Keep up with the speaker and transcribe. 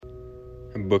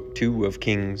Book 2 of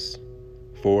Kings.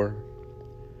 4.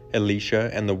 Elisha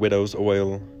and the widow's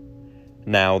oil.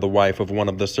 Now the wife of one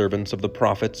of the servants of the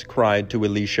prophets cried to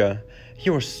Elisha,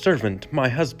 "Your servant, my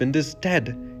husband, is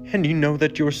dead, and you know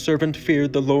that your servant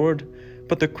feared the Lord,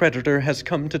 but the creditor has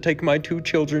come to take my 2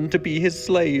 children to be his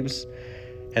slaves."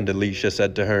 And Elisha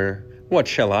said to her, "What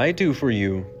shall I do for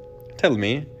you? Tell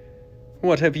me,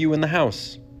 what have you in the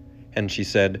house?" And she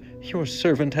said, "Your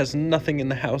servant has nothing in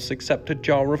the house except a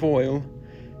jar of oil."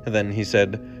 Then he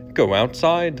said, "Go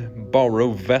outside,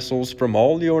 borrow vessels from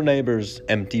all your neighbors,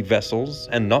 empty vessels,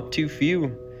 and not too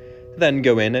few. Then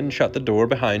go in and shut the door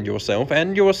behind yourself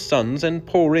and your sons, and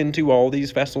pour into all these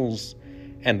vessels.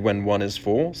 And when one is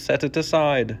full, set it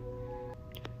aside."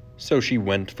 So she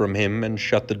went from him and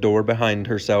shut the door behind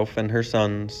herself and her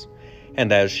sons.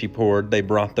 And as she poured, they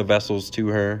brought the vessels to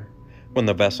her. When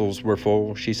the vessels were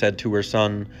full, she said to her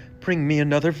son, "Bring me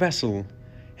another vessel."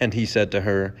 And he said to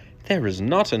her, "There is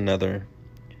not another."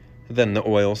 Then the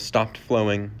oil stopped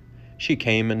flowing. She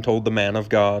came and told the man of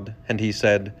God, and he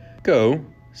said, "Go,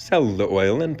 sell the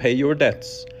oil and pay your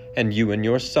debts, and you and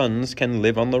your sons can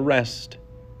live on the rest."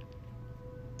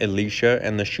 Elisha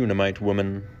and the Shunammite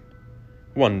woman.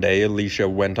 One day Elisha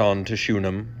went on to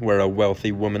Shunem, where a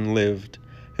wealthy woman lived,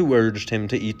 who urged him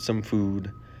to eat some food.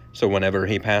 So whenever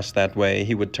he passed that way,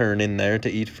 he would turn in there to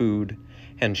eat food.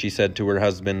 And she said to her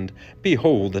husband,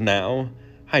 "Behold now,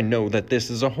 I know that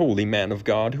this is a holy man of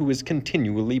God who is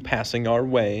continually passing our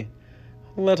way.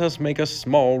 Let us make a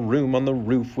small room on the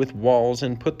roof with walls,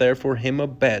 and put there for him a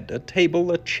bed, a table,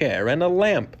 a chair, and a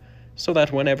lamp, so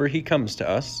that whenever he comes to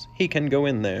us, he can go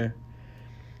in there."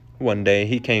 One day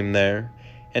he came there,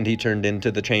 and he turned into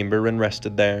the chamber and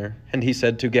rested there. And he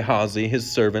said to Gehazi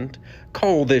his servant,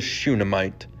 "Call this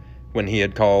Shunammite." When he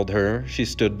had called her, she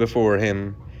stood before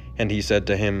him. And he said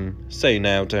to him, "Say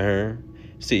now to her,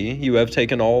 See, you have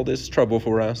taken all this trouble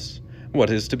for us. What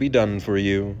is to be done for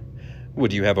you?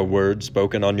 Would you have a word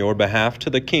spoken on your behalf to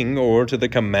the king or to the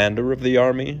commander of the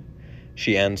army?"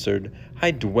 She answered, "I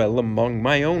dwell among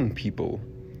my own people."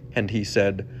 And he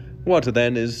said, "What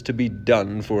then is to be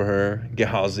done for her?"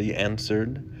 Gehazi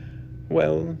answered,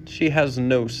 "Well, she has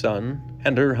no son,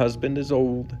 and her husband is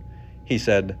old." He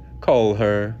said, "Call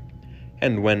her."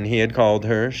 And when he had called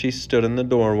her, she stood in the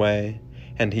doorway.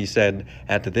 And he said,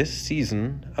 "At this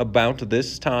season, about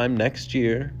this time next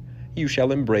year, you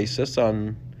shall embrace a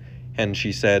son." And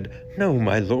she said, "No,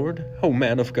 my lord, O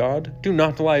man of God, do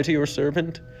not lie to your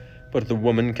servant." But the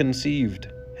woman conceived,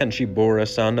 and she bore a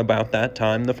son about that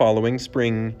time the following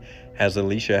spring, as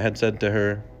Elisha had said to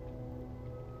her.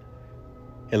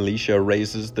 Elisha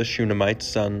raises the Shunammite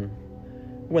son.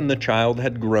 When the child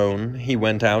had grown, he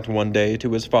went out one day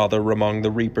to his father among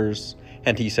the reapers,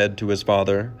 and he said to his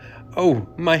father, "Oh,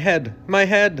 my head, my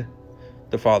head!"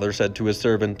 The father said to his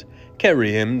servant,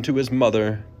 "Carry him to his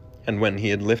mother." And when he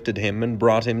had lifted him and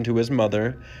brought him to his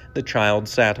mother, the child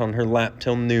sat on her lap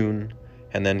till noon,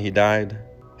 and then he died.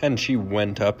 And she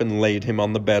went up and laid him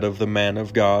on the bed of the man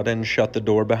of God, and shut the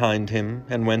door behind him,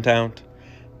 and went out.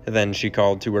 Then she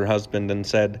called to her husband and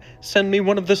said, "Send me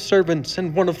one of the servants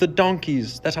and one of the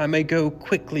donkeys, that I may go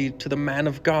quickly to the man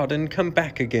of God and come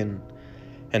back again."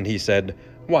 And he said,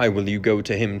 "Why will you go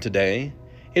to him today?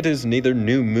 It is neither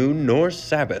new moon nor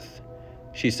Sabbath."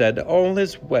 She said, "All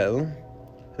is well."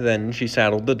 Then she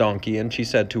saddled the donkey, and she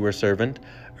said to her servant,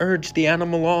 "Urge the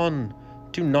animal on.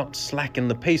 Do not slacken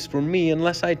the pace for me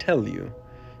unless I tell you."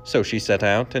 So she set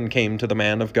out and came to the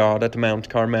man of God at Mount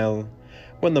Carmel.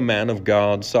 When the man of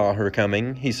God saw her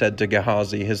coming, he said to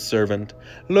Gehazi his servant,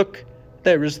 "Look,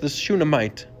 there is the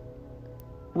Shunammite.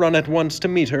 Run at once to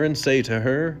meet her and say to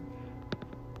her,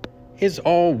 'Is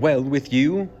all well with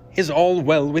you? Is all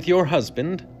well with your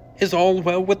husband? Is all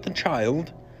well with the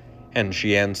child?' And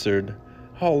she answered,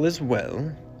 'All is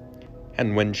well.'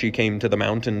 And when she came to the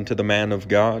mountain to the man of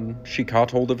God, she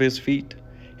caught hold of his feet,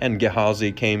 and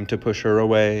Gehazi came to push her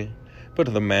away.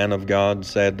 But the man of God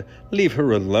said, 'Leave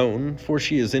her alone, for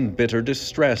she is in bitter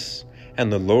distress,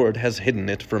 and the Lord has hidden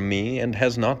it from me and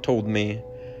has not told me.'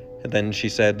 Then she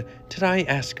said, 'Did I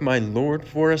ask my Lord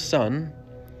for a son?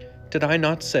 Did I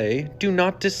not say, Do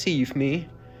not deceive me?'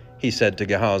 He said to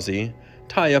Gehazi,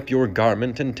 'Tie up your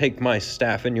garment and take my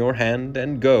staff in your hand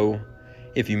and go.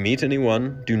 If you meet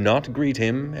anyone, do not greet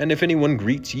him, and if anyone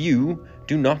greets you,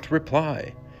 do not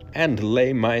reply, and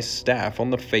lay my staff on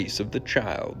the face of the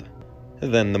child.'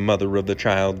 Then the mother of the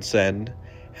child said,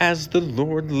 'As the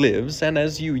Lord lives, and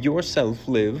as you yourself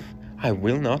live, I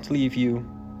will not leave you.'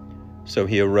 So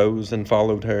he arose and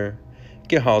followed her.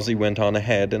 Gehazi went on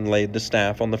ahead and laid the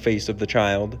staff on the face of the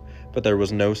child, but there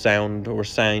was no sound or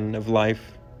sign of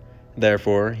life.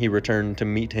 Therefore he returned to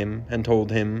meet him, and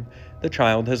told him, "The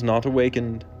child has not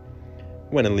awakened."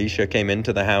 When Elisha came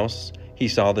into the house, he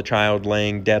saw the child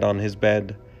laying dead on his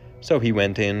bed. So he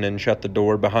went in and shut the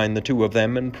door behind the two of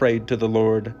them and prayed to the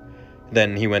Lord.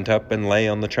 Then he went up and lay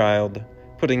on the child,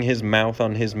 putting his mouth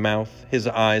on his mouth, his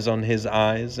eyes on his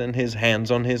eyes, and his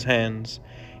hands on his hands.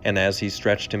 And as he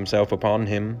stretched himself upon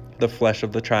him, the flesh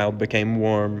of the child became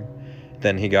warm.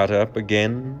 Then he got up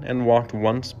again and walked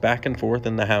once back and forth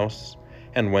in the house,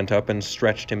 and went up and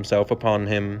stretched himself upon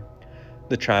him.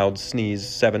 The child sneezed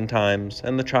 7 times,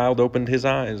 and the child opened his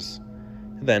eyes.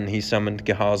 Then he summoned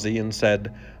Gehazi and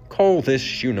said, "Call this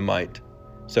Shunammite."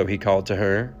 So he called to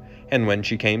her, and when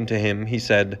she came to him, he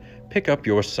said, "Pick up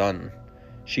your son."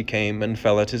 She came and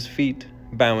fell at his feet,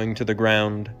 bowing to the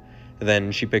ground.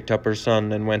 Then she picked up her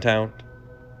son and went out.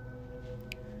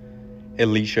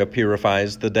 Elisha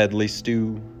purifies the deadly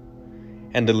stew.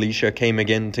 And Elisha came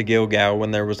again to Gilgal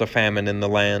when there was a famine in the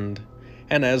land.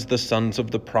 And as the sons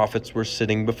of the prophets were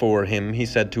sitting before him, he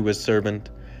said to his servant,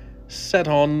 "Set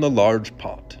on the large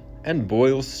pot, and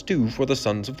boil stew for the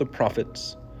sons of the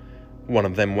prophets." One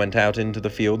of them went out into the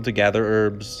field to gather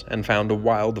herbs, and found a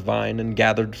wild vine, and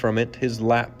gathered from it his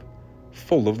lap,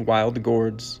 full of wild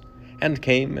gourds, and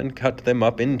came and cut them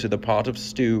up into the pot of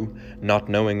stew, not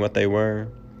knowing what they were.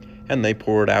 And they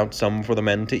poured out some for the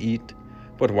men to eat.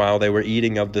 But while they were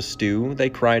eating of the stew, they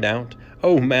cried out,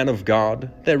 "O man of God,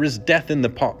 there is death in the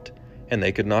pot," and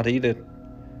they could not eat it.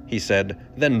 He said,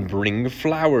 "Then bring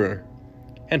flour."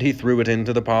 And he threw it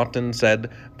into the pot, and said,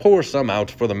 "Pour some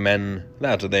out for the men,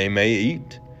 that they may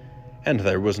eat." And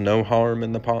there was no harm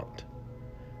in the pot.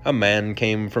 A man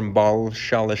came from Baal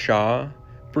Shalishah,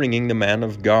 bringing the man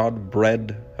of God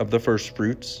bread of the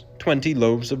firstfruits, 20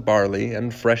 loaves of barley,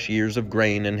 and fresh ears of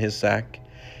grain in his sack.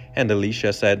 And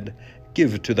Elisha said,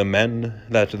 "Give to the men,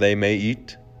 that they may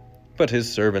eat." But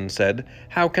his servant said,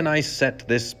 "How can I set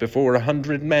this before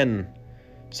 100 men?"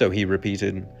 So he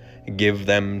repeated, "Give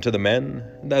them to the men,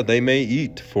 that they may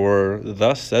eat, for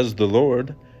thus says the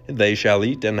Lord, they shall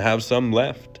eat and have some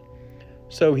left."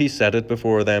 So he set it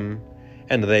before them,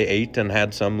 and they ate and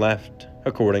had some left,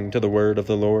 according to the word of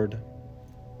the Lord.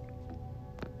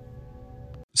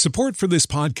 Support for this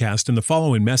podcast and the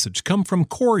following message come from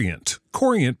Corient.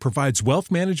 Corient provides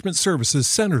wealth management services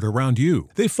centered around you.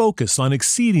 They focus on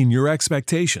exceeding your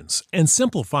expectations and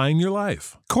simplifying your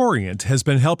life. Corient has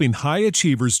been helping high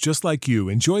achievers just like you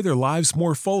enjoy their lives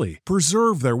more fully,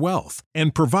 preserve their wealth,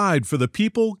 and provide for the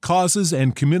people, causes,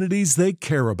 and communities they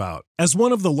care about. As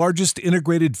one of the largest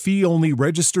integrated fee-only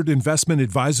registered investment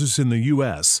advisors in the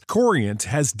U.S., Corient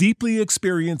has deeply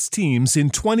experienced teams in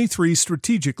 23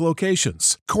 strategic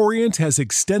locations. Corient has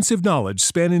extensive knowledge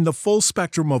spanning the full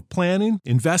spectrum of planning,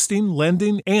 investing,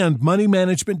 lending, and money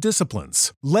management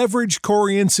disciplines. Leverage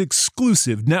Corient's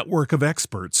exclusive network of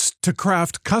experts to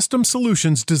craft custom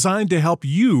solutions designed to help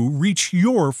you reach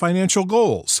your financial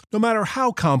goals, no matter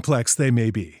how complex they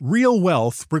may be. Real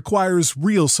wealth requires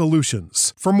real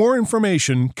solutions. For more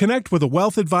information, connect with a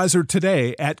wealth advisor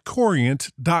today at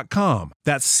Corient.com.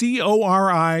 That's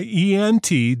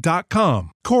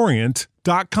Corient.com.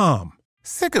 Corient.com.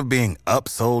 Sick of being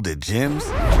upsold at gyms?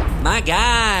 My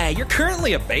guy, you're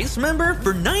currently a base member?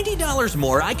 For $90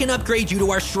 more, I can upgrade you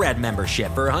to our Shred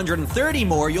membership. For $130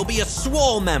 more, you'll be a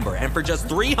Swole member. And for just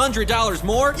 $300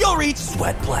 more, you'll reach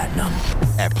Sweat Platinum.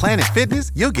 At Planet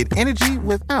Fitness, you'll get energy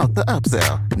without the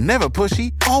upsell. Never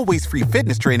pushy, always free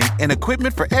fitness training and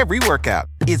equipment for every workout.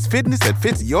 It's fitness that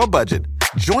fits your budget.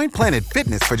 Join Planet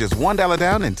Fitness for just $1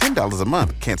 down and $10 a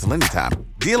month. Cancel anytime.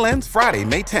 Deal ends Friday,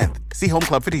 May 10th. See Home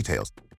Club for details.